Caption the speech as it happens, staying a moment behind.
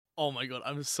Oh my god,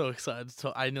 I'm so excited.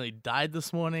 So I nearly died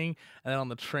this morning, and then on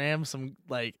the tram,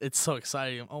 it's so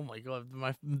exciting. Oh my god,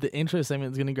 the intro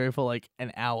segment is gonna go for like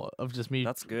an hour of just me.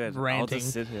 That's good. Ranting. I'll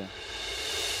just sit here.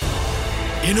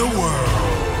 In a world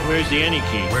Where's the any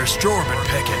key? where Straub and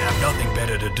Peckett have nothing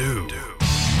better to do,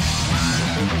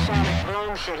 Supersonic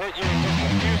boom should hit you in just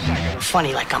a few seconds.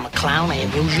 Funny like I'm a clown, I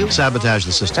amuse you. Sabotage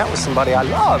the system. That was somebody I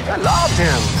loved. I loved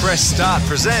him. Press Start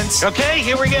presents Okay,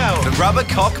 here we go. the Rubber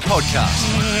Cock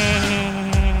Podcast.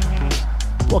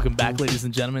 Welcome back, ladies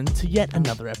and gentlemen, to yet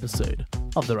another episode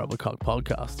of the Rubber Cock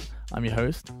Podcast. I'm your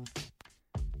host,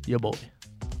 your boy,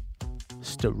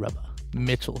 Straub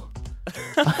Mitchell.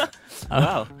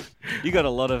 Wow. You got a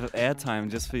lot of airtime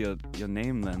just for your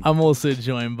name then. I'm also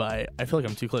joined by, I feel like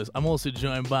I'm too close. I'm also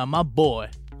joined by my boy.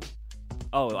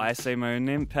 Oh, I say my own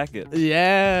name, Peckett.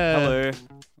 Yeah. Hello.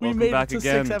 We Welcome made back it to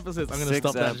again. 6 episodes. I'm going to 6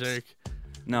 stop that eps. joke.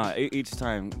 No, each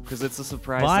time, because it's a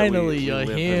surprise. Finally, that we you're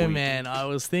live here, a week. man. I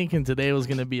was thinking today was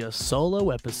going to be a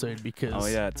solo episode because... Oh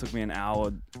yeah, it took me an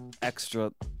hour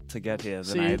extra to get here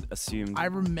than I had assumed. I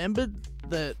remembered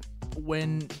that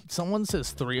when someone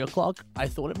says 3 o'clock, I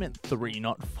thought it meant 3,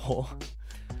 not 4.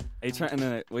 Are you trying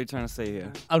to? What are you trying to say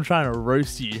here? I'm trying to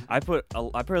roast you. I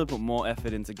probably put more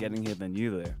effort into getting here than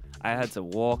you there. I had to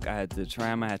walk, I had to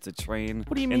tram, I had to train.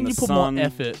 What do you in mean the you put sun. more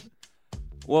effort?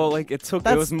 Well, like it took.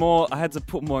 There was more. I had to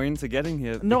put more into getting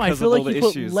here. No, I because feel of like all you the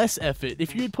put issues. less effort.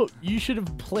 If you should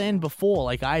have planned before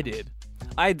like I did.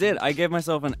 I did. I gave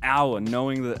myself an hour,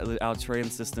 knowing that our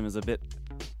train system is a bit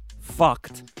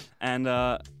fucked, and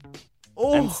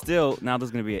still now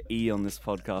there's going to be an E on this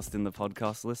podcast in the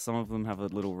podcast list. Some of them have a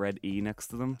little red E next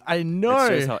to them. I know.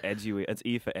 It shows how edgy we. It's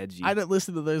E for edgy. I don't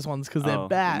listen to those ones because they're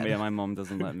bad. Yeah, my mom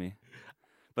doesn't let me.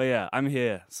 But yeah, I'm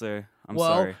here, so I'm well,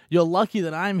 sorry. you're lucky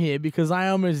that I'm here because I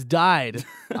almost died.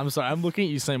 I'm sorry. I'm looking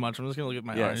at you so much. I'm just going to look at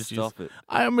my Yeah, orange stop juice. it.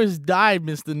 I almost died,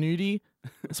 Mr. Nudie.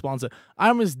 Sponsor. I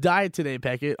almost died today,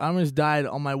 Peckett. I almost died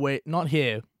on my way. Not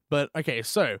here, but okay,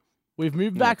 so we've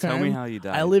moved back tell home. me how you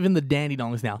died. I live in the Dandy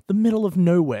Dongs now, the middle of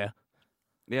nowhere.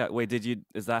 Yeah, wait,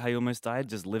 is that how you almost died?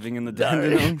 Just living in the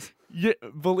Dandenongs? Yeah,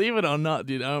 believe it or not,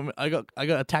 dude. I got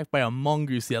attacked by a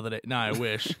mongoose the other day. No, I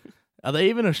wish. Are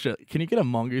they even Australia? Can you get a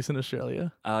mongoose in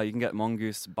Australia? You can get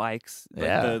mongoose bikes.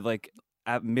 Yeah.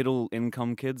 Middle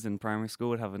income kids in primary school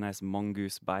would have a nice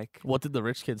mongoose bike. What did the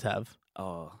rich kids have?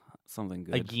 Oh, something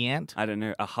good. A Gant? I don't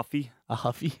know, a Huffy? A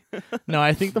Huffy? No,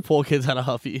 I think the poor kids had a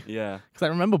Huffy. Yeah. Because I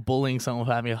remember bullying someone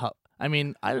for having a Huffy. I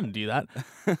mean, I didn't do that.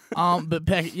 But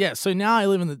Peck, yeah. So now I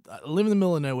live in the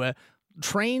middle of nowhere.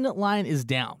 Train line is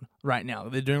down right now.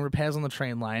 They're doing repairs on the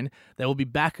train line. They will be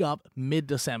back up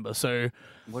mid-December. So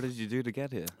What did you do to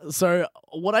get here? So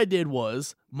what I did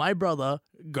was my brother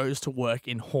goes to work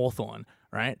in Hawthorne,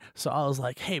 right? So I was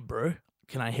like, hey, bro,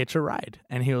 can I hitch a ride?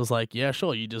 And he was like, yeah,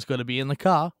 sure. You just got to be in the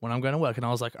car when I'm going to work. And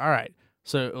I was like, all right.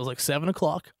 So it was like 7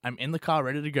 o'clock. I'm in the car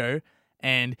ready to go.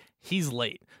 And he's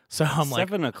late. So I'm like...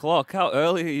 7 o'clock? How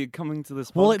early are you coming to this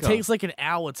podcast? Well, it takes like an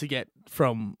hour to get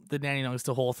from the Dandenongs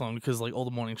to Hawthorne because like all the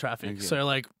morning traffic. Okay. So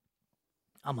like,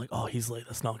 I'm like, oh, he's late.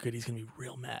 That's not good. He's going to be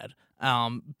real mad.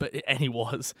 And he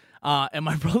was. And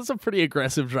my brother's a pretty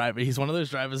aggressive driver. He's one of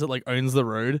those drivers that like owns the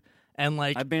road. And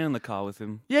like, I've been in the car with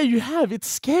him. yeah, you have. It's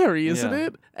scary, isn't Yeah.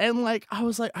 it? And like, I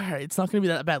was like, all right, it's not going to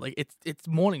be that bad. Like, it's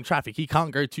morning traffic. He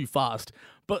can't go too fast.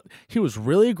 But he was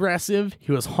really aggressive.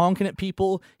 He was honking at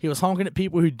people. He was honking at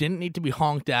people who didn't need to be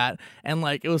honked at. And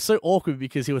like, it was so awkward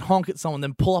because he would honk at someone,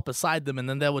 then pull up beside them, and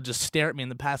then they would just stare at me in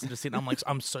the passenger seat. And I'm like,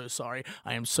 I'm so sorry.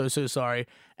 I am so sorry.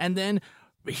 And then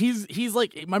he's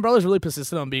like, my brother's really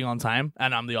persistent on being on time,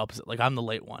 and I'm the opposite. Like, I'm the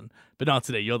late one. But not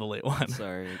today. You're the late one.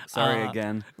 Sorry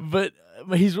again. But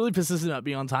he's really persistent about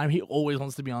being on time. He always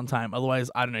wants to be on time.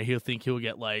 Otherwise, I don't know. He'll think he'll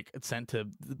get like sent to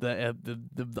the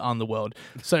on the world.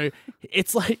 So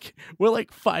it's like we're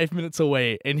like 5 minutes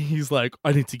away, and he's like,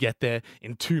 I need to get there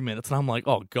in 2 minutes, and I'm like,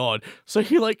 oh god. So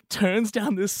he like turns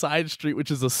down this side street, which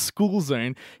is a school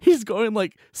zone. He's going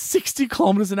like 60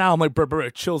 kilometers an hour. I'm like, bro,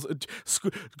 chill.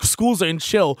 School zone,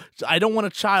 chill. I don't want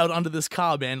a child under this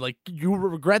car, man. Like, you will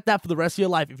regret that for the rest of your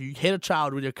life if you hit a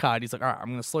child with your car. And he's like, all right, I'm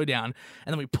gonna slow down.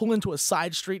 And then we pull into a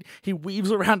side street. He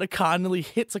weaves around a car, nearly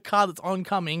hits a car that's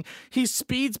oncoming. He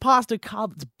speeds past a car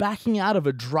that's backing out of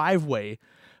a driveway.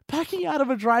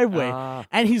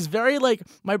 And he's very like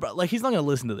my bro. Like, he's not gonna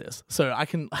listen to this, so I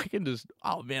can just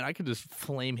I can just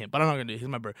flame him. But I'm not gonna do it. He's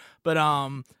my bro. But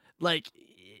like,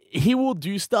 he will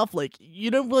do stuff like,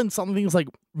 you know, when something's like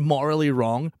morally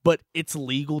wrong, but it's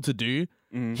legal to do.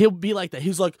 He'll be like that.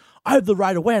 He's like, I have the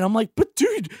right of way. And I'm like, but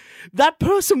dude, that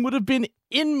person would have been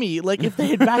in me, like if they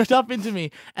had backed up into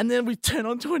me. And then we turn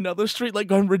onto another street, like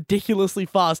going ridiculously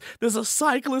fast. There's a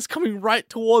cyclist coming right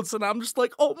towards, and I'm just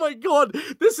like, oh my God,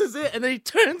 this is it. And then he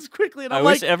turns quickly, and I I'm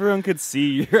wish like, everyone could see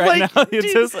you right like, now. You're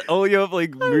dude, just all your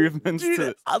like movements dude,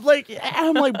 to. I'm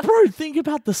like, bro, think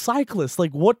about the cyclist.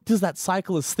 Like, what does that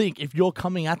cyclist think if you're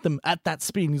coming at them at that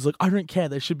speed? And he's like, I don't care.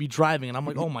 They should be driving. And I'm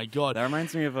like, oh my God. That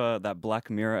reminds me of that Black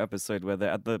Mirror episode where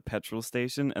they're at the petrol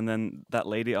station and then that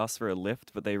lady asks for a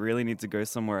lift, but they really need to go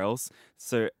somewhere else.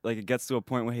 So like it gets to a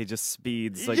point where he just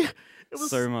speeds like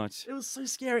so much. It was so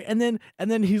scary. And then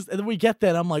we get there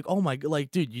and I'm like, oh my God,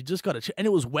 like, dude, you just got to, and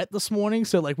it was wet this morning.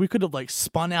 So like we could have like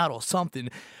spun out or something.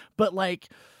 But like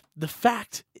the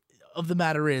fact of the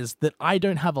matter is that I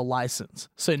don't have a license.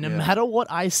 So no matter what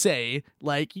I say,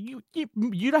 like you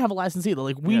don't have a license either.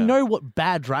 Like we know what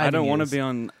bad driving is. I don't want to be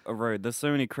on a road. There's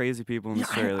so many crazy people in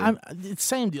Australia. It's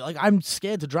same deal. Like I'm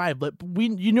scared to drive, but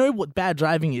you know what bad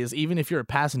driving is. Even if you're a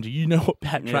passenger, you know what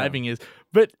bad driving is.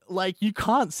 But like you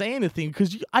can't say anything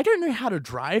because I don't know how to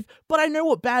drive, but I know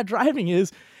what bad driving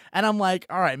is. And I'm like,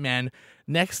 all right, man,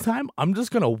 next time I'm just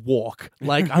going to walk.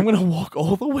 Like, I'm going to walk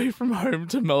all the way from home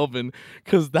to Melbourne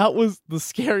because that was the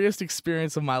scariest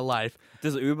experience of my life.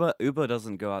 Does Uber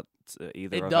doesn't go out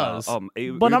either? It does. But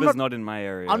Uber's not in my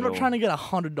area. I'm not trying to get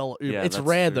 $100 Uber. Yeah, it's that's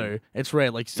rare, true. though. It's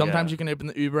rare. Like, sometimes you can open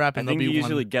the Uber app and I think there'll be you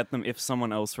usually one. get them if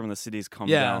someone else from the city's come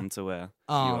down to where you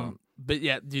are. But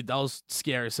yeah, dude, that was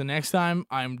scary. So next time,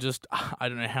 I don't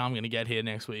know how I'm going to get here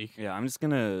next week. Yeah, I'm just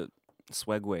going to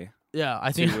Swagway. Yeah,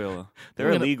 I think Two-wheeler.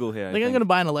 They're illegal here. I think I'm going to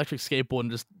buy an electric skateboard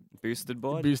and just boosted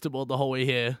board the whole way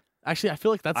here. Actually, I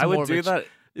feel like that's I more would of do a that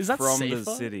is that from safer?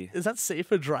 the city. Is that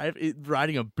safer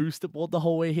riding a booster board the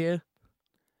whole way here?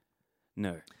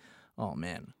 No. Oh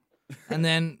man. And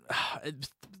then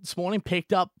this morning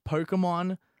picked up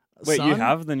Pokemon Wait, Sun. you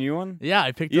have the new one? Yeah,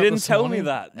 I picked You up didn't this tell morning. me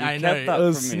that. You I kept know. that It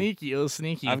was from me. sneaky. It was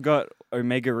sneaky. I've got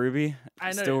Omega Ruby I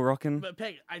know. still rocking. But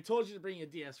Peg, I told you to bring your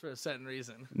DS for a certain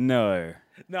reason. No.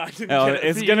 No, I didn't. Oh, get it.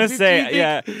 it's gonna say,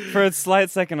 yeah. For a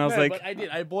slight second, I was No, like, but I did.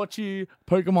 I bought you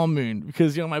Pokemon Moon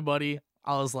because you're my buddy.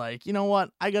 I was like, you know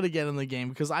what? I gotta get in the game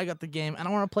because I got the game and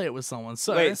I want to play it with someone.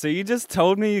 So wait, so you just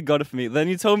told me you got it for me. Then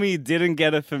you told me you didn't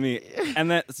get it for me. And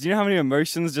then, do you know how many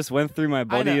emotions just went through my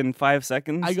body know. in 5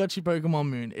 seconds? I got you Pokemon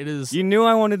Moon. It is, You knew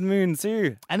I wanted Moon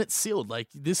too. and it's sealed. Like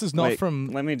this is not Wait, from.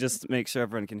 Let me just make sure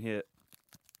everyone can hear it.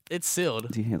 It's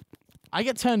sealed. Do you hear? I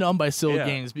get turned on by sealed Yeah,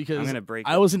 games because I'm gonna break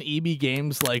I it. was an EB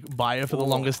Games like buyer for the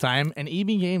longest time, and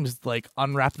EB Games like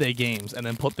unwrap their games and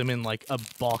then put them in like a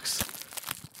box.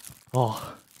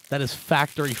 Oh, that is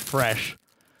factory fresh.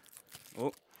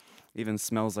 Oh, even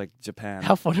smells like Japan.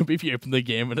 How fun would it be if you open the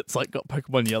game and it's like got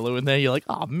Pokemon Yellow in there? You're like,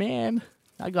 oh man,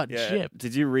 I got yeah. chipped.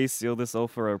 Did you reseal this all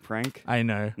for a prank? I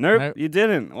know. Nope, you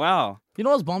didn't. Wow. You know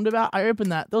what I was bummed about? I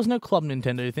opened that. There was no Club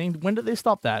Nintendo thing. When did they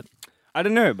stop that? I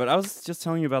don't know, but I was just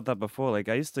telling you about that before. Like,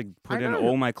 I used to put in know.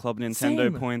 all my Club Nintendo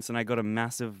Same. points, and I got a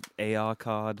massive AR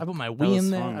card. I put my That Wii was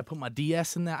in there. fun. I put my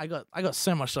DS in there. I got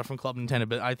so much stuff from Club Nintendo,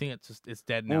 but I think it's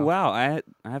dead now. Oh wow, I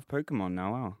have Pokemon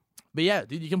now. Wow. But yeah,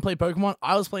 dude, you can play Pokemon.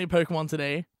 I was playing Pokemon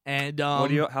today, and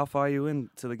How far are you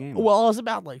into the game? well, I was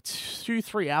about like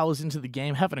 2-3 hours into the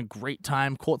game, having a great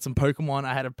time. Caught some Pokemon.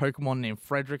 I had a Pokemon named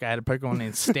Frederick. I had a Pokemon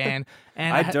named Stan.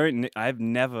 And I've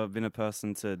never been a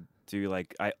person to do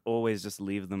like. I always just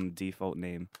leave them default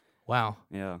name. Wow.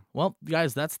 Yeah. Well,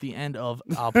 guys, that's the end of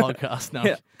our podcast now.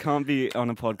 Yeah. Can't be on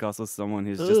a podcast with someone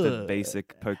who's just a Ugh.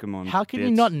 basic Pokemon. How can you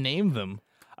bitch. not name them?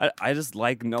 I just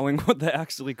like knowing what they're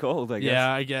actually called. I guess.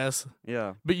 Yeah, I guess.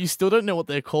 Yeah. But you still don't know what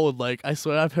they're called. Like, I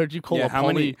swear I've heard you call Yeah, a how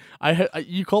poly. many- I heard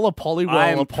you call a polywell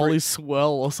I'm a polyswell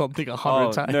or something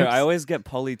 100 times. No, I always get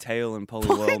Polytail and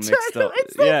Polywell mixed up.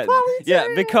 It's not Yeah, Polytail. yeah,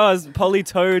 because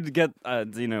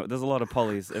Polytoad there's a lot of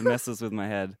polys. It messes with my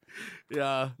head.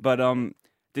 Yeah. But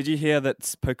did you hear that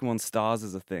Pokemon Stars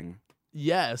is a thing?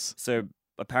 Yes. So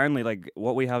apparently, like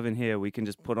what we have in here, we can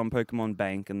just put on Pokemon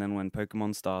Bank, and then when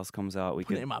Pokemon Stars comes out, we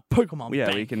Put it can in my Pokemon yeah,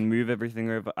 bank. we can move everything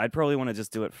over. I'd probably want to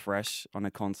just do it fresh on a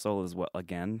console as well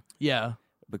again, Yeah.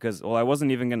 because I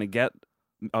wasn't even gonna get.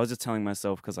 I was just telling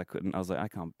myself because I couldn't. I was like, I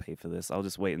can't pay for this. I'll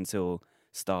just wait until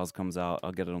Stars comes out.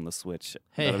 I'll get it on the Switch.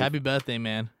 Hey, That'll be- happy birthday,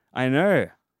 man. I know.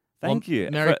 Thank Well, you.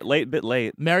 Merry- Bit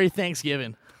late. Merry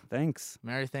Thanksgiving. Thanks.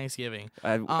 Merry Thanksgiving.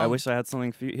 I wish I had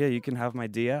something for you. Here, you can have my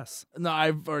DS. No,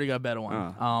 I've already got a better one.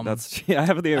 Oh, I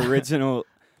have the original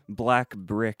black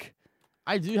brick.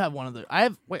 I do have one of the. I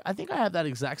think I have that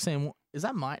exact same one. Is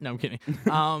that mine? No, I'm kidding.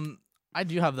 I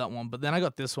do have that one, but then I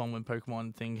got this one when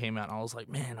Pokemon thing came out, and I was like,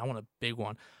 man, I want a big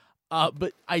one.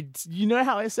 But you know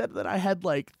how I said that I had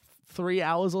like 3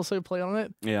 hours or so play on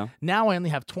it? Yeah. Now I only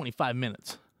have 25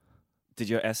 minutes. Did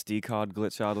your SD card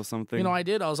glitch out or something? You know, I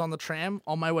did. I was on the tram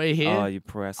on my way here. Oh, you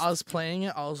pressed. I was playing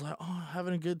it. I was like, oh,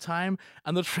 having a good time.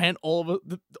 And the tram all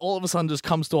of a sudden just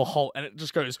comes to a halt and it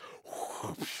just goes.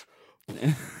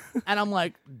 And I'm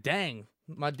like, dang,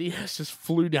 my DS just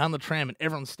flew down the tram and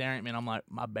everyone's staring at me. And I'm like,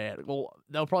 my bad. Well,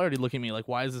 they'll probably already look at me like,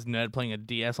 why is this nerd playing a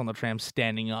DS on the tram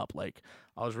standing up? Like,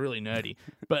 I was really nerdy.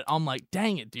 But I'm like,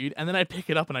 dang it, dude. And then I pick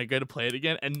it up and I go to play it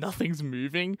again and nothing's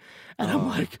moving. And I'm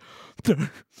like,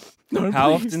 no,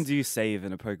 How please. often do you save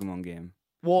in a Pokemon game?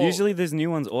 Well, Usually there's new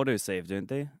ones auto-save, don't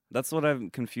they? That's what I'm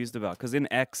confused about. Because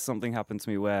in X, something happened to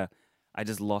me where I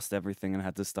just lost everything and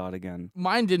had to start again.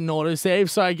 mine didn't autosave,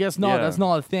 so I guess not. Yeah. That's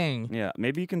not a thing. Yeah,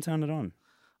 maybe you can turn it on.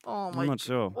 Oh my! I'm not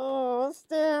sure. Oh,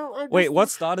 still. Wait, what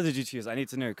starter did you choose? I need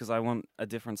to know because I want a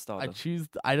different starter.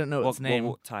 I don't know its name.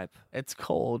 What type? It's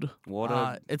called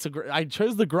Water? I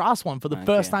chose the grass one for the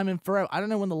first Okay. time in forever. I don't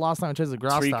know when the last time I chose the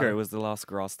grass Trico starter. was the last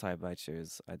grass type I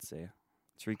chose, I'd say.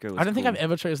 Trico was I don't think cool. I've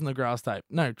ever chosen the grass type.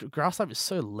 No, grass type is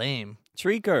so lame.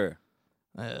 Trico!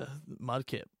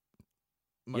 Mudkip.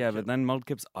 Yeah, but then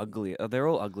Mudkip's ugly. They're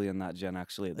all ugly in that gen,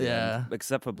 actually. At the Yeah. end,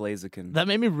 except for Blaziken. That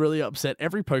made me really upset.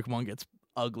 Every Pokemon gets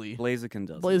ugly. Blaziken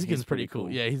does. Blaziken's He's pretty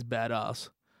cool. Yeah, he's badass.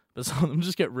 But some of them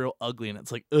just get real ugly, and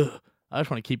it's like, ugh. I just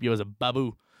want to keep you as a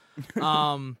babu.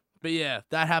 But yeah,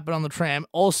 that happened on the tram.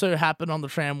 Also happened on the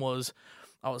tram was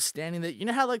I was standing there. You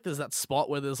know how like there's that spot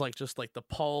where there's like just like the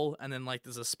pole, and then like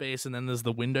there's a space, and then there's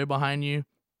the window behind you.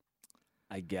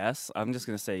 I guess. I'm just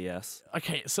going to say yes.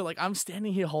 Okay, so like I'm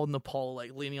standing here holding the pole,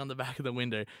 like leaning on the back of the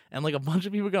window, and like a bunch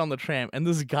of people get on the tram, and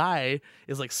this guy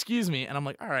is like, "Excuse me," and I'm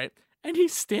like, "All right," and he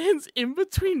stands in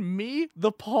between me,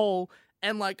 the pole,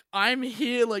 and like I'm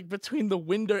here like between the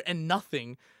window and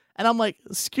nothing, and I'm like,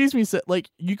 "Excuse me, sir, like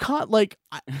you can't like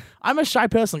I'm a shy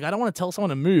person, like I don't want to tell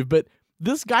someone to move, but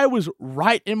this guy was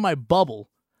right in my bubble."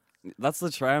 That's the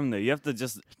tram, though. You have to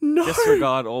just No.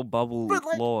 disregard all bubble But,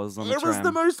 like, laws on the It tram. was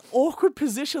the most awkward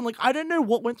position. Like, I don't know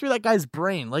what went through that guy's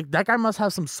brain. Like, that guy must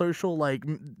have some social, like,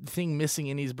 thing missing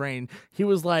in his brain. He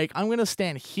was like, I'm going to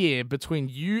stand here between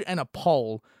you and a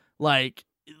pole. Like,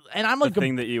 and I'm like, the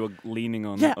thing that you were leaning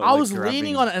on. yeah, or, I like, was grabbing.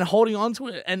 leaning on it and holding onto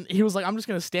it. And he was like, I'm just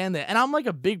going to stand there. And I'm like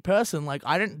a big person. Like,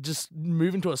 I didn't just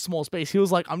move into a small space. He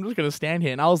was like, I'm just going to stand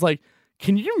here. And I was like,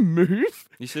 can you move?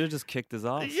 You should have just kicked his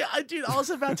ass. Yeah, dude, I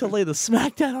was about to lay the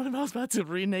smackdown on him. I was about to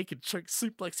re-naked choke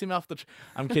suplex him off the...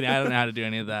 I'm kidding. I don't know how to do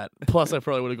any of that. Plus, I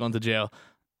probably would have gone to jail.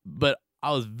 But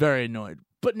I was very annoyed.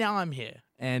 But now I'm here.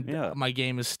 And Yeah. my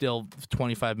game is still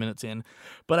 25 minutes in.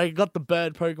 But I got the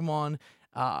bird Pokemon.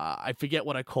 I forget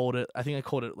what I called it. I think I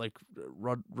called it, like,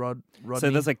 Rodney. So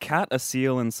there's a cat, a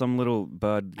seal, and some little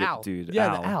bird owl. dude.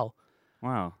 Yeah, owl. the owl.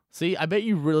 Wow. See, I bet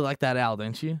you really like that owl,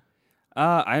 don't you?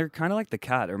 I kind of like the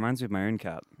cat. It reminds me of my own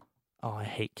cat. Oh, I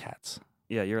hate cats.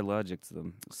 Yeah, you're allergic to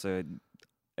them. So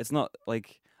it's not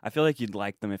like... I feel like you'd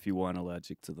like them if you weren't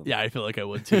allergic to them. Yeah, I feel like I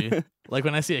would too. Like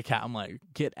when I see a cat, I'm like,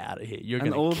 get out of here. You're And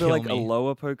gonna all kill the like me.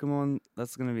 Aloha Pokemon,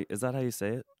 that's gonna be... Is that how you say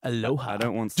it? Aloha. I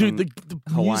don't want Dude, some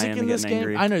the Hawaiian music in this getting game,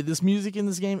 angry. I know, this music in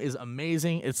this game is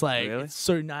amazing. It's like, Really? it's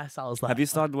so nice. I was like, Have you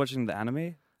started watching the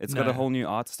anime? It's got No. a whole new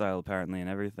art style apparently and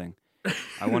everything.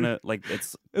 I want to like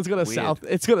it's it's got a weird.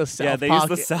 It's got a South yeah they Park.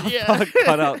 use the South Yeah. Park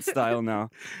cutout style now.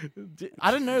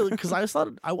 I don't know, because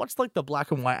I watched like the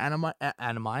black and white anime,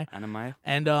 Anime.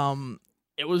 and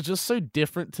it was just so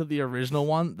different to the original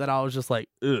one that I was just like,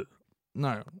 ugh,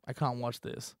 no, I can't watch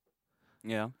this.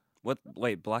 Yeah. What?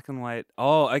 Wait, black and white.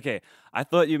 Oh, okay. I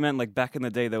thought you meant like back in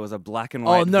the day there was a black and Oh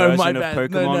white no, my version of bad.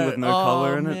 Pokemon with no oh,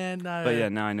 color in it. Man, no. But yeah,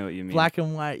 now I know what you mean. Black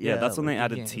and white. Yeah, that's when they like the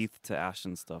added games. teeth to Ash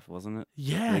and stuff, wasn't it?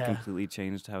 Yeah. They completely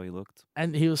changed how he looked.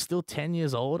 And he was still 10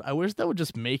 years old. I wish they would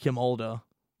just make him older.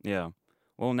 Yeah.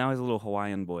 Well, now he's a little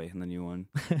Hawaiian boy in the new one.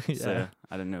 Yeah. So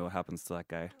I don't know what happens to that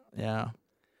guy. Yeah.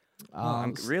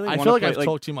 I'm really I wanna feel like play- I've like,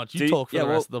 talked too much. You Do talk for the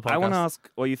rest of the podcast. I want to ask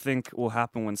what you think will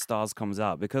happen when Stars comes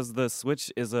out because the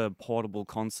Switch is a portable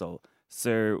console.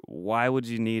 So why would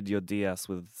you need your DS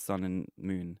with Sun and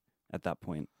Moon at that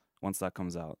point once that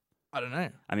comes out? I don't know.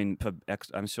 I mean,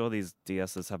 I'm sure these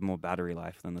DSs have more battery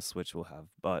life than the Switch will have,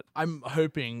 but I'm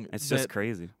hoping it's that, just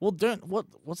crazy. Well,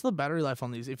 what's the battery life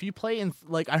on these? If you play in,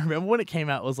 like, I remember when it came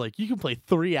out, it was like, you can play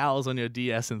 3 hours on your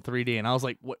DS in 3D. And I was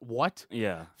like, what?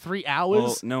 Yeah. 3 Well,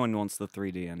 hours? no one wants the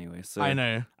 3D anyway. So I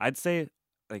know. I'd say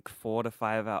like 4 to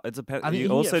 5 hours. It depends. I think It you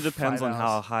can also get depends 5 on how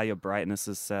hours. high your brightness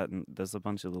is set, and there's a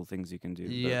bunch of little things you can do.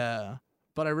 but- Yeah.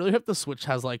 But I really hope the Switch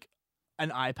has, like, an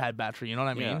iPad battery. You know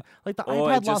what I mean? Yeah. Like, the Or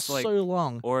it iPad just, lasts like- so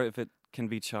long. Or if it can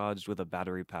be charged with a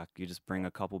battery pack. You just bring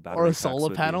a couple battery Or a packs solar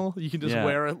with panel. You can just Yeah.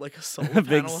 wear it like a solar you. panel.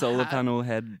 A big solar hat. panel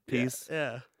head piece.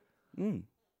 Yeah. Mm,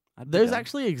 I'd be Those down.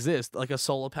 actually exist, like a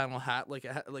solar panel hat, like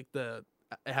it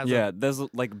has Yeah, there's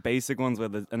like basic ones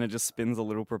and it just spins a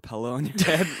little propeller on your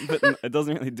head, but it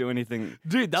doesn't really do anything.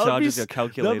 Dude, that would be Charges your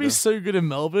calculator. that'd be so good in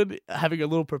Melbourne having a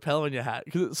little propeller on your hat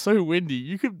because it's so windy.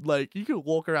 You could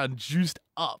walk around juiced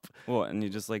up. What? And you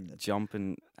just like jump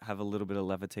and have a little bit of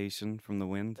levitation from the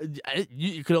wind.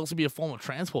 You could also be a form of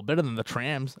transport, better than the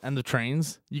trams and the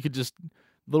trains. You could just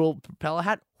little propeller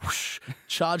hat, whoosh,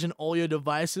 charging all your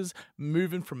devices,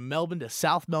 moving from Melbourne to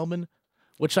South Melbourne.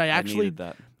 Which I actually needed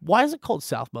that. Why is it called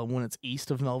South Melbourne when it's east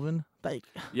of Melbourne? Like,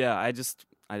 Yeah, I just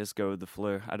go with the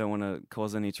flow. I don't want to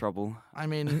cause any trouble. I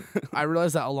mean, I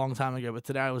realized that a long time ago, but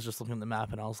today I was just looking at the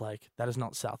map and I was like, that is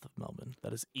not south of Melbourne.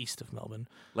 That is east of Melbourne.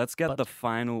 Let's get But- the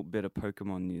final bit of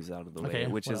Pokemon news out of the way, Okay,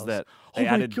 which what is else? that Oh they my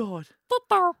added, god.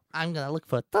 I'm gonna look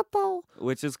for Toto.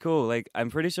 which is cool. Like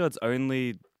I'm pretty sure it's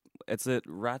a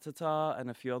Rattata and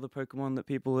a few other Pokemon that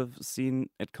people have seen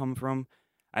it come from,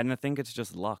 and I think it's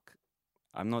just luck.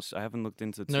 I'm not. I haven't looked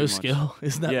into too No much. skill.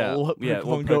 Isn't that yeah, all what yeah,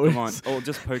 well, Pokemon Go is? Pokemon, or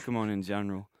just Pokemon in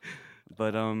general.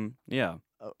 But yeah,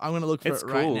 I'm gonna look for it's it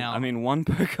cool. right now. I mean, one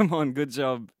Pokemon. Good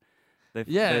job. They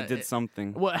Yeah, did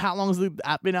something. What? How long has the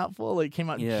app been out for? Like, it came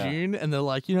out in Yeah. June, and they're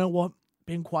like, you know what?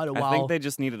 Been quite a while. I think they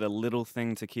just needed a little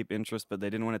thing to keep interest, but they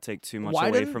didn't want to take too much Why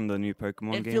away didn't- from the new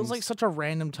Pokemon It games. feels like such a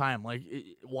random time. Like,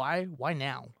 why? Why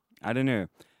now? I don't know.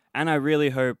 And I really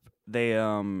hope they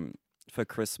for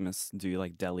Christmas do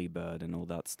like Delibird and all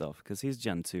that stuff because he's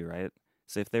Gen 2, right?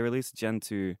 So if they release Gen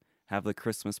 2, have the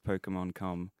Christmas Pokemon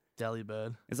come.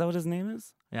 Delibird. Is that what his name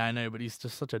is? Yeah, I know, but he's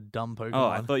just such a dumb Pokemon. Oh,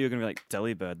 I thought you were going to be like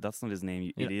Delibird. That's not his name,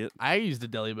 you Yeah, idiot. I used a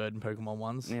Delibird in Pokemon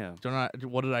once. Yeah. Do you know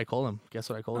what did I call him? Guess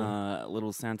what I called him?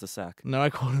 Little Santa sack. No, I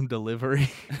called him Delivery.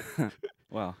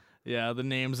 Wow. Yeah, the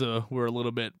names were a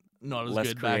little bit not as Less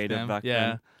good creative back then. back yeah.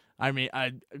 then. I mean,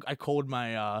 I called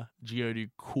my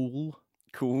Geodude Cool.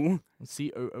 Cool.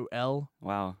 Cool.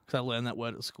 Wow. Because I learned that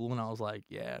word at school and I was like,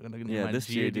 yeah, I'm going to Yeah, my this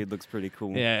Geodude looks pretty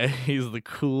cool. Yeah, he's the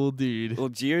cool dude. Well,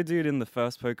 Geodude in the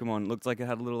first Pokemon looked like it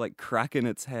had a little like crack in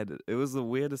its head. It was the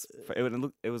weirdest.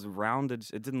 It was rounded.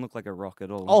 It didn't look like a rock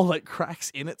at all. Oh, like cracks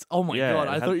in its. Oh my Yeah, god! it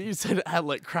I had- thought you said it had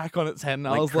like crack on its head, and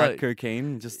I like was crack like,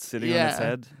 cocaine just sitting on its Yeah.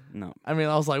 head. No. I mean,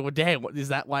 I was like, well, damn, is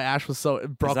that why Ash was so?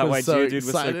 Brock Is that was why so Geodude was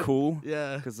excited? so cool?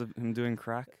 Yeah. Because of him doing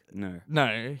crack? No,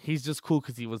 No, he's just cool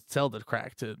because he would sell the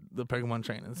crack to the Pokemon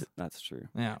trainers. that's true.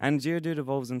 Yeah. And Geodude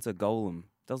evolves into Golem.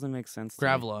 Doesn't make sense. To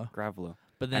me. Graveler. Graveler.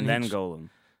 But then And then he Golem.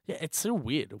 Yeah, it's so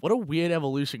weird. What a weird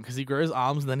evolution because he grows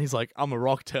arms and then he's like, I'm a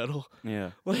rock turtle.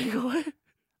 Yeah. Like, what?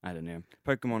 I don't know.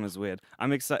 Pokemon is weird.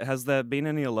 I'm excited. Has there been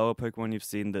any lower Pokemon you've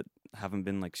seen that haven't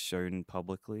been like shown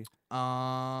publicly,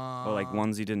 or like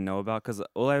ones you didn't know about? Because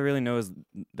all I really know is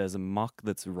there's a Muck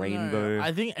that's rainbow.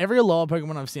 I think every lower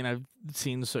Pokemon I've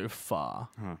seen so far.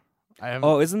 Huh. I haven't.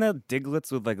 Oh, isn't there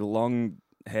Diglets with like long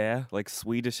hair, like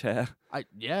Swedish hair?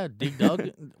 Dig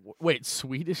Dug. Wait,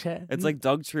 Swedish hair? It's like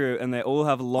Dugtrio, and they all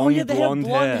have oh long yeah, they blonde, have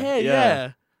blonde hair.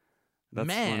 Yeah. That's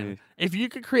Man, funny. if you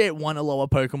could create one Alola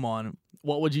Pokemon,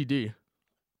 what would you do?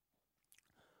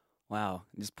 Wow,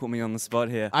 you just put me on the spot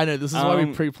here. I know this is why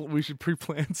Um, we should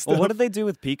pre-plan stuff. Well, what did they do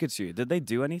with Pikachu? Did they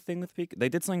do anything with Pikachu? They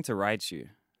did something to Raichu.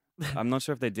 I'm not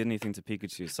sure if they did anything to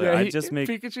Pikachu. So Yeah, I just make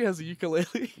Pikachu has a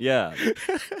ukulele. yeah.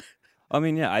 I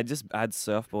mean, yeah, I just add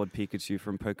Surfboard Pikachu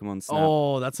from Pokemon Snap,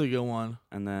 Oh, that's a good one.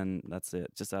 and then that's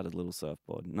it. Just added a little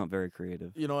surfboard. Not very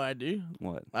creative. You know what I do?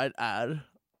 What? I'd add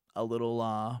a little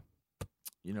what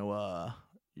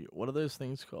are those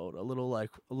things called? A little like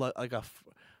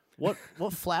what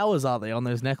flowers are they on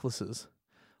those necklaces?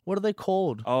 What are they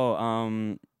called?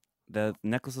 Oh, the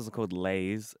necklaces are called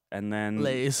lays, and then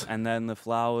Lays. and then the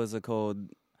flowers are called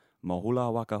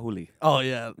Mohula Wakahuli. Oh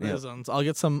yeah, those ones. I'll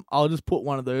just put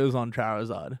one of those on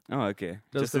Charizard. Oh, okay.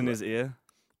 Just Just in the- his ear.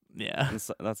 Yeah.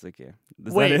 That's okay.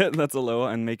 Is Wait. that it? That's a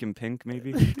lower, and make him pink,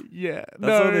 maybe. Yeah.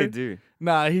 That's all they do.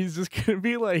 Nah, he's just gonna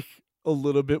be like a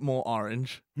little bit more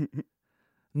orange.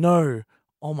 No.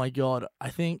 Oh my god. I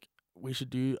think we should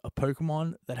do a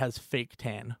Pokemon that has fake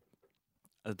tan.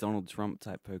 A Donald Trump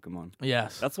type Pokemon.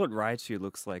 Yes. That's what Raichu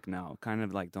looks like now, kind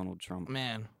of like Donald Trump.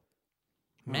 Man.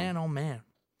 Man, oh man.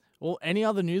 Well, any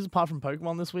other news apart from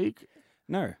Pokemon this week?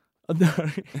 No. No.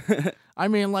 I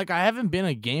mean, like, I haven't been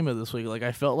a gamer this week. Like,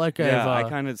 I felt like Yeah, I've... I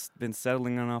kind of been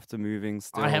settling on after moving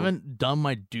still. I haven't done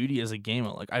my duty as a gamer.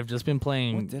 Like, I've just been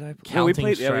playing What did I play? Counting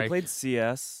we Strike. played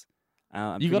CS.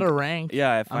 I'm You got pretty- a rank.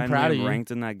 Yeah, I I'm finally proud of am you.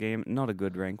 ranked in that game. Not a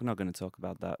good rank. We're not going to talk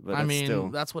about that, but I mean, still.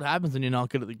 that's what happens when you're not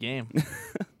good at the game.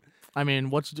 I mean,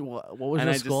 what was And your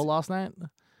I score just- last night?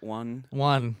 1.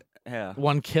 1. Yeah.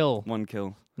 1 kill, 1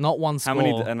 kill. not 1 How score.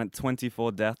 many? And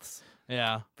 24 deaths.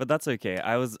 Yeah. But that's okay.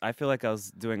 I feel like I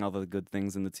was doing other good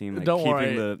things in the team, like Don't keeping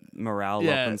worry. the morale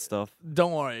Yeah. up and stuff.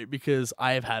 Don't worry, because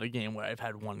I have had a game where I've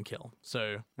had 1 kill,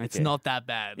 so it's Okay. not that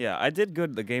bad. Yeah, I did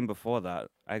good the game before that.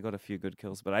 I got a few good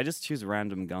kills, but I just choose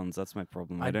random guns. That's my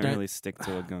problem. I I don't don't- really stick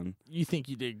to a gun. You think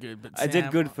you did good, but I did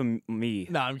Sam- good for me.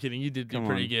 No, I'm kidding. You did do Come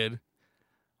pretty on. good.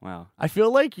 Wow. I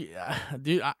feel like,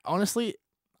 dude. Honestly,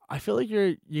 I feel like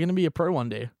you're gonna be a pro one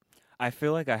day. I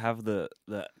feel like I have the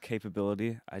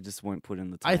capability. I just won't put in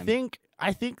the time.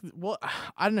 I think. Well,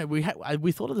 I don't know.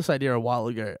 We thought of this idea a while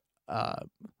ago.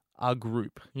 Our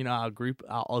group,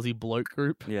 our Aussie bloke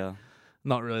group. Yeah.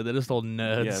 Not really. They're just all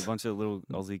nerds. Yeah, a bunch of little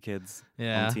Aussie kids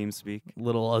Yeah. on TeamSpeak.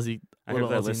 Little Aussie. I little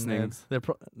hope they're Aussie listening. nerds. They're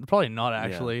probably not Yeah,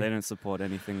 actually. they don't support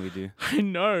anything we do. I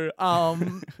know.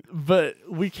 But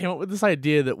we came up with this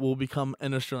idea that we'll become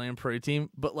an Australian pro team.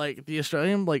 But like the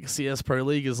Australian CS Pro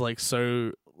League is like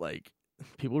so like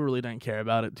people really don't care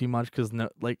about it too much because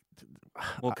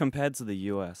Well, compared to the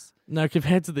US. no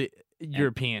compared to the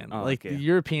European Oh, like okay. the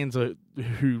Europeans are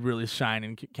who really shine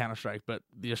in Counter Strike, but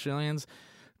the Australians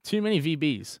too many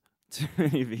VBs. Too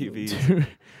many VBs.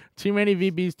 Too many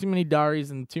VBs, too many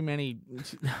Daris, and too many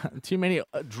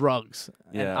drugs.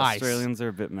 Yeah, and ice. Australians are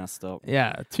a bit messed up.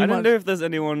 Yeah, too I much. don't know if there's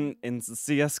anyone in the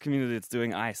CS community that's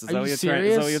doing ice. Is Are that you what you're trying? Is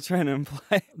that what serious? you're trying to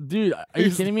imply? Dude, are you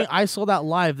Who's kidding me? I saw that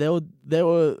live. They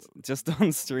were, Just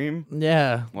on stream?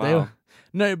 yeah. They Wow. were,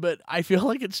 no, but I feel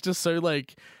like it's just so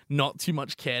like not too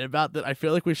much cared about that I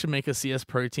feel like we should make a CS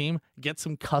Pro team, get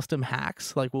some custom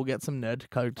hacks. Like we'll get some nerd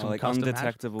code, some Like custom hacks.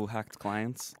 undetectable hacked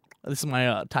clients? This is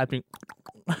my typing.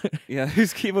 Yeah,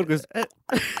 whose keyboard goes...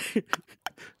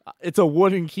 It's a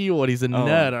wooden keyboard. He's a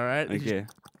nerd, all right? Okay.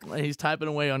 He's typing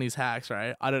away on his hacks,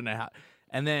 right? I don't know how.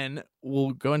 And then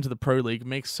we'll go into the Pro League,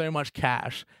 make so much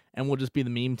cash, and we'll just be the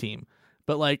meme team.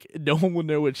 But like, no one will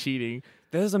know we're cheating.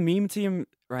 There's a meme team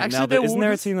right Actually, now. there Isn't there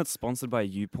a was- team that's sponsored by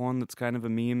YouPorn that's kind of a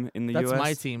meme in the That's US?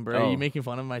 my team, bro. Oh. You making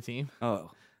fun of my team?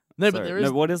 Oh. No, Sorry. but there is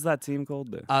No, what is that team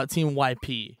called though? Team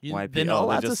YP. YP. They're not Oh, they're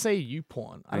allowed to just- say you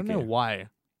porn. I don't know Okay. why.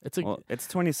 It's a Well, it's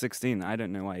 2016. I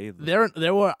don't know why either.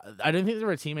 they were. I don't think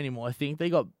they're a team anymore. I think they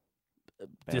got Banned.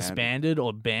 disbanded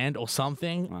or banned or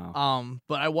something. Wow.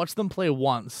 But I watched them play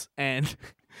once, and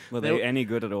Were they- they any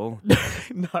good at all?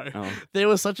 no, Oh. they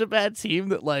were such a bad team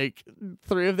that like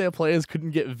 3 of their players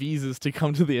couldn't get visas to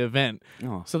come to the event,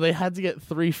 Oh. so they had to get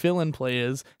 3 fill-in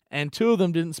players, and 2 of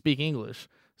them didn't speak English.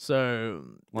 So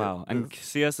Wow. And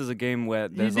CS is a game where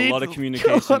you there's a need lot of a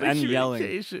communication lot of and yelling.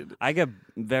 communication. I get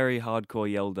very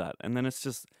hardcore yelled at, and then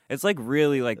it's like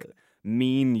really like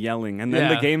mean yelling, and then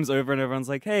the Yeah. game's over and everyone's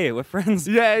like, "Hey, we're friends."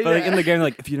 Yeah, But like in yeah. the game,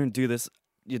 like if you don't do this,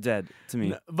 you're dead to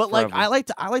me. But like forever.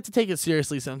 I like to take it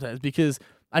seriously sometimes because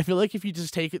I feel like if you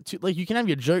just take it to like you can have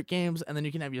your joke games and then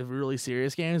you can have your really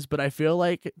serious games, but I feel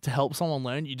like to help someone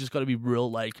learn, you just got to be real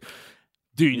like,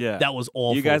 dude, Yeah. that was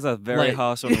awful. You guys are very Like-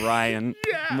 harsh on Ryan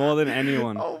Yeah. more than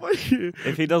anyone. Oh my god.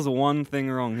 If he does one thing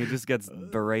wrong, he just gets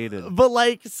berated. But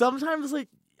like sometimes like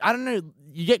I don't know,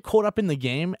 you get caught up in the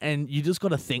game and you just got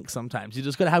to think sometimes. You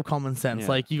just got to have common sense. Yeah.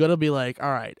 Like you got to be like, all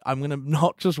right, I'm going to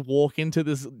not just walk into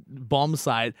this bomb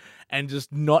site and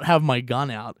just not have my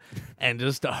gun out and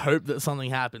just hope that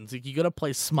something happens. Like you got to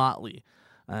play smartly.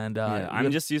 And Yeah, you I'm gotta-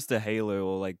 just used to Halo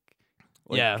or like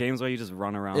Yeah. games where you just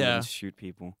run around Yeah. and shoot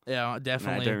people. yeah, And I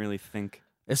definitely. don't really think.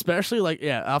 Especially like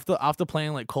after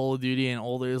playing like Call of Duty and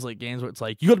all those like games where it's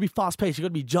like you got to be fast paced, you got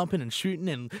to be jumping and shooting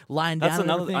and lying That's down.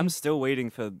 another. And I'm still waiting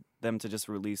for them to just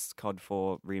release COD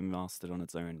 4 remastered on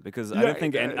its own because I Yeah, don't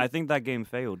think yeah. I think that game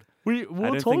failed. we don't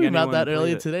were think talking about anyone that played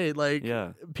earlier it. today. Like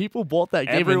Yeah. people bought that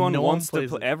game Everyone and no wants one to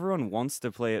plays play. it. Everyone wants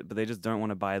to play it, but they just don't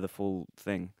want to buy the full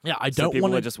thing. Yeah, I So don't people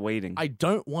want are to. just waiting. I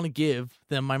don't want to give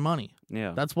them my money.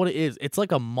 Yeah. That's what it is. It's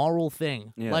like a moral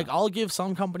thing. Yeah. Like I'll give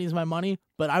some companies my money,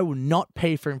 but I will not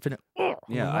pay for Infinite.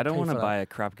 Yeah, I don't want to buy a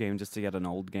crap game just to get an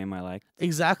old game I like.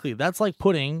 Exactly. That's like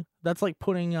putting.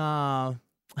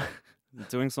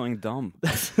 Doing something dumb.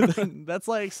 That's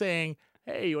like saying,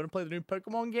 hey, you want to play the new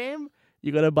Pokemon game?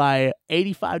 You got to buy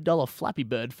 $85 Flappy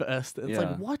Bird first. It's Yeah.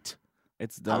 like what?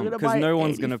 It's I'm dumb gonna because buy no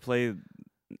one's 80 gonna play.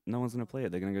 No one's gonna play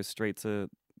it. They're gonna go straight to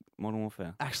Modern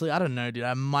Warfare. Actually, I don't know, dude.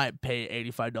 I might pay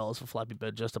 $85 for Flappy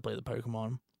Bird just to play the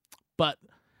Pokemon. But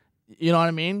you know what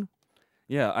I mean?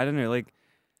 Yeah, I don't know. Like,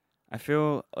 I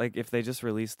feel like if they just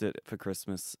released it for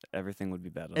Christmas, everything would be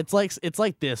better. It's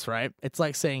like this, right? It's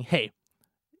like saying, hey,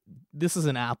 this is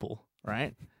an apple,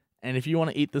 right? And if you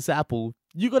want to eat this apple,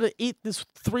 you got to eat this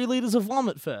 3 liters of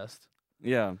vomit first.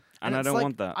 yeah, and I it's don't like,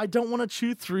 want that. I don't want to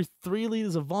chew through 3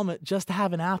 liters of vomit just to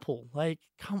have an apple. Like,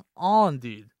 come on,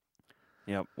 dude.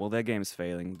 Yeah, well, their game's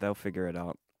failing. They'll figure it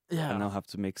out. Yeah. and they'll have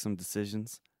to make some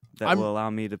decisions that I'm- will allow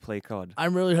me to play COD.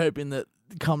 I'm really hoping that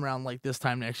come around like this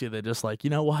time next year, they're just like, you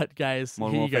know what, guys,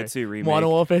 Modern here you Warfare go. 2 remake. Modern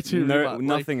Warfare 2 No, remake, like,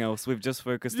 nothing else. We've just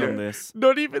focused on this.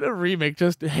 Not even a remake,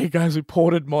 just, hey guys, we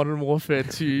ported Modern Warfare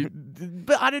 2.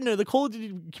 But I don't know, the Call of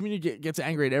Duty community gets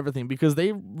angry at everything because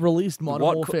they released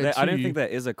Modern Warfare 2. I don't think there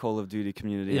is a Call of Duty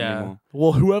community anymore.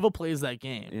 Well, whoever plays that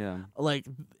game. Yeah. Like,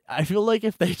 I feel like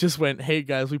if they just went, hey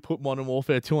guys, we put Modern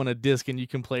Warfare 2 on a disc and you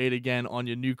can play it again on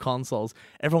your new consoles,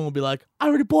 everyone will be like, I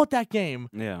already bought that game.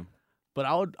 Yeah. But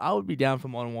I would be down for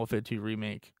Modern Warfare 2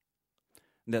 remake.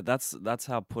 That's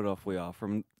how put off we are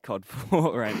from COD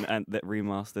 4 and that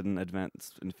remastered and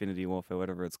Advanced Infinity Warfare,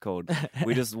 whatever it's called.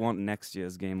 We just want next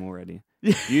year's game already.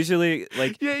 Usually,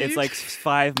 like it's like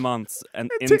 5 months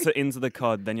and into the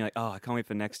COD, then you're like, oh, I can't wait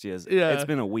for next year's. Yeah. It's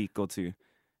been a week or two,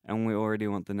 and we already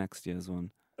want the next year's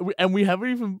one. We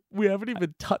haven't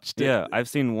even touched it. Yeah, I've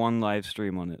seen one live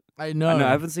stream on it. I know. I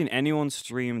haven't seen anyone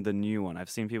stream the new one. I've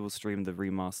seen people stream the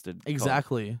remastered. COD.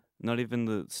 Exactly. Not even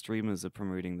the streamers are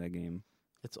promoting their game.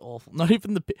 It's awful. Not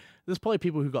even there's probably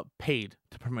people who got paid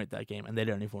to promote that game and they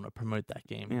don't even want to promote that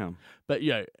game. Yeah. But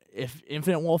if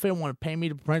Infinite Warfare want to pay me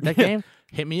to promote that game,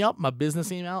 hit me up. My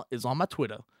business email is on my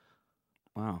Twitter.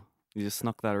 Wow. You just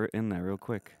snuck that in there real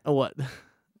quick. Or what?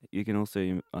 You can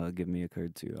also give me a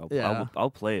code too. Yeah.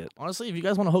 I'll play it. Honestly, if you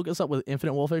guys want to hook us up with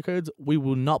Infinite Warfare codes, we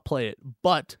will not play it.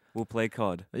 But We'll play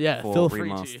COD. yeah, for feel free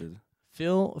remastered. to.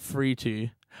 Feel free to.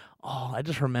 Oh, I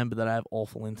just remembered that I have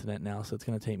awful internet now, so it's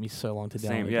going to take me so long to download.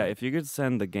 Same. Yeah, if you could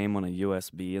send the game on a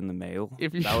USB in the mail,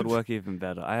 that would work even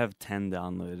better. I have 10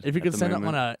 downloads. If you could send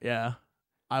moment. it on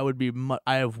I would be.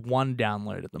 I have one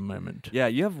download at the moment. Yeah,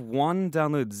 you have one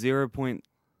download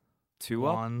 0.2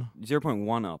 up? One.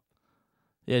 0.1 up.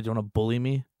 Yeah, do you want to bully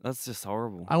me? That's just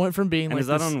horrible. I went from being And like is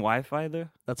that this- on Wi-Fi though?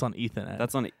 That's on Ethernet.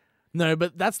 That's on. No,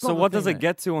 but that's not. So the what thing, does it mate.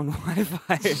 get to on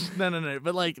Wi-Fi? No.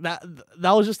 But like that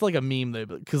was just like a meme though,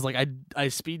 because like I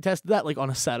speed tested that like on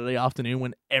a Saturday afternoon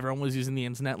when everyone was using the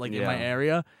internet like in my Yeah.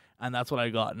 area, and that's what I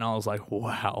got, and I was like,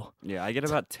 wow. Yeah, I get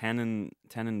about 10 and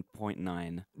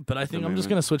 0.9. But I think I'm just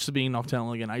gonna switch to being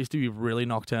nocturnal again. I used to be really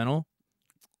nocturnal,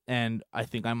 and I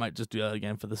think I might just do that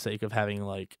again for the sake of having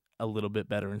like a little bit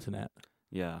better internet.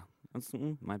 Yeah, that's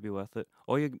might be worth it.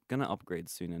 Or you're gonna upgrade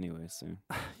soon anyway. So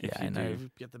Yeah, I you know. do.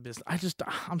 Get the business.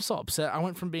 I'm so upset. I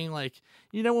went from being like,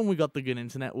 when we got the good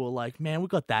internet, we were like, man, we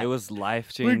got that. It was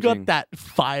life changing. We got that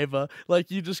fiber. Like,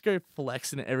 you just go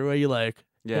flexing it everywhere. You're like,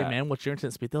 hey, Yeah. man, what's your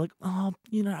internet speed? They're like, oh,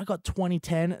 I got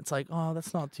 2010. It's like, oh,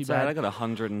 that's not too Sorry, bad. I got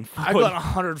 140. I got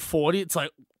 140. It's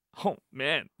like, oh,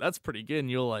 man, that's pretty good. And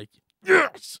you're like,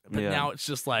 yes. But Yeah. now it's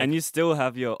just like, And you still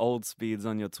have your old speeds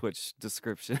on your Twitch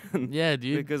description. yeah,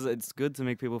 dude. Because it's good to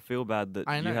make people feel bad that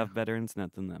I you know. have better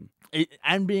internet than them.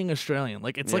 And being Australian.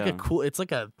 Like, it's like a Yeah. cool, it's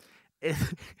like a, Well,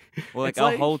 like it's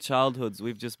our whole childhoods,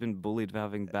 we've just been bullied for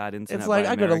having bad internet. It's like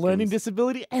by I got a learning Americans.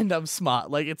 disability and I'm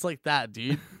smart. Like it's like that,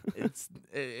 dude.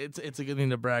 it's a good thing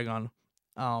to brag on.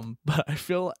 But I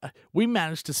feel we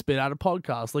managed to spit out a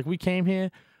podcast. Like we came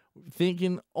here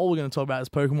thinking all we're going to talk about is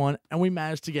Pokemon, and we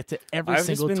managed to get to every I've just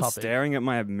single been topic. staring at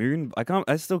my moon.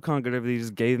 I still can't get over that you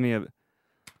just gave me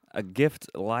a gift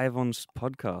live on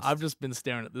podcast. I've just been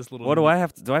staring at this little. What do I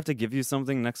have to do? I have to give you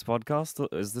something next podcast?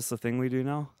 Is this a thing we do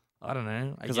now? I don't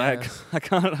know. Because guess. I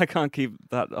can't keep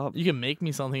that up. You can make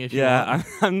me something if you Yeah, want.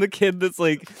 I'm the kid that's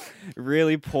like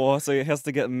really poor, so he has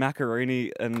to get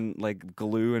macaroni and like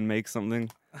glue and make something.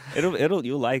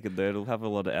 You'll like it though. It'll have a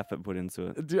lot of effort put into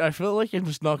it. Dude, I feel like I'm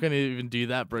just not going to even do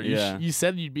that, bro. Yeah. You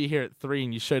said you'd be here at 3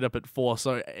 and you showed up at 4.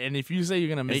 So, and if you say you're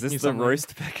going to make Is this me the something,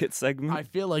 roast Peckett segment? I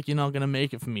feel like you're not going to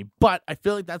make it for me. But I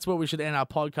feel like that's where we should end our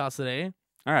podcast today.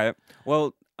 All right.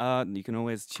 Well, you can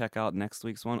always check out next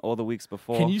week's one or the weeks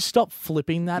before. Can you stop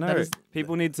flipping that? No, That is,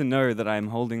 people need to know that I'm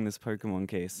holding this Pokemon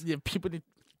case. yeah, people need.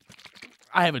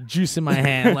 I have a juice in my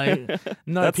hand. Like,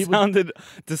 no, That people. sounded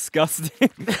disgusting.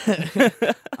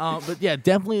 But yeah,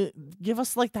 definitely give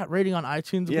us like that rating on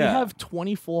iTunes. We Yeah. have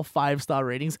 24 5-star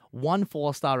ratings, 1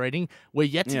 4-star rating. We're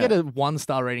yet to Yeah. get a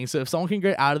 1-star rating. So if someone can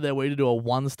go out of their way to do a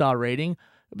 1-star rating,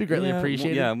 it'd be greatly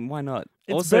appreciated. Yeah, why not?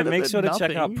 It's Also, better make than sure to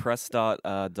check out nothing.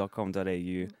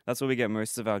 pressstart.com.au. That's where we get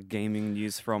most of our gaming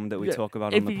news from that we Yeah, talk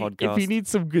about if on the you, podcast. If you need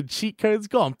some good cheat codes,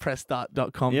 go on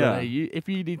pressstart.com.au. If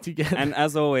you need to get And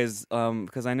as always,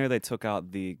 because I know they took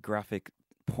out the graphic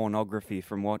pornography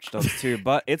from Watch Dogs 2,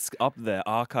 but it's up there,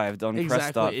 archived on Press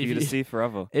Exactly. Start for If you to you- see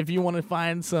forever. if you want to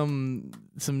find some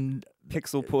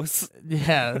Pixel Puss.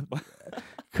 yeah,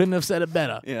 couldn't have said it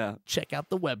better. Yeah. Check out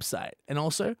the website. And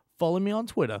also follow me on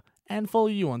Twitter and follow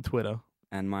you on Twitter.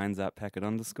 And mine's at Peckett_.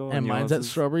 And mine's at yours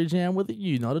is- Strawberry Jam with a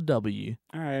U, not a W.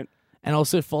 All right. And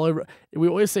also follow. We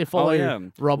always say follow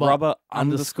Robber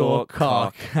underscore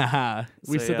cock.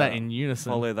 We So, said that yeah, in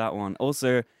unison. Follow that one.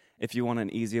 Also, if you want an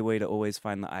easier way to always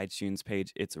find the iTunes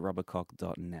page, it's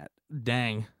rubbercock.net.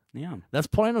 Dang, Yeah, that's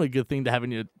probably not a good thing to have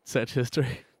in your search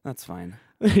history. that's fine.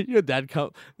 Their dad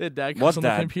comes What on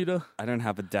dad? the computer. I don't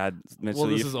have a dad, Mitchell.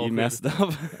 Well, this you, is you awkward. messed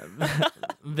up.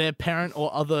 Their parent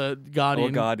or other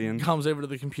guardian, comes over to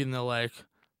the computer and they're like,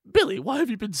 Billy, why have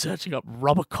you been searching up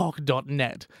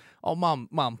rubbercock.net? Oh, mom,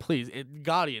 please.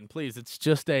 Guardian, please. It's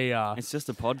just a... It's just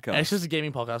a podcast. It's just a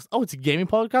gaming podcast. Oh, it's a gaming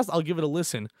podcast? I'll give it a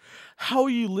listen. How are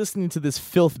you listening to this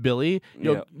filth, Billy?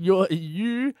 You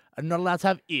are not allowed to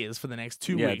have ears for the next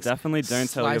 2 weeks. Yeah, definitely don't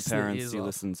tell your Slice the parents ears you off.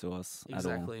 listen to us at all.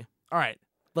 Exactly. All right.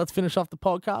 Let's finish off the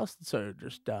podcast. So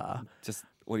just... Just,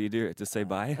 what do? Just say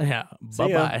bye? yeah. See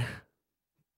ya. Bye-bye.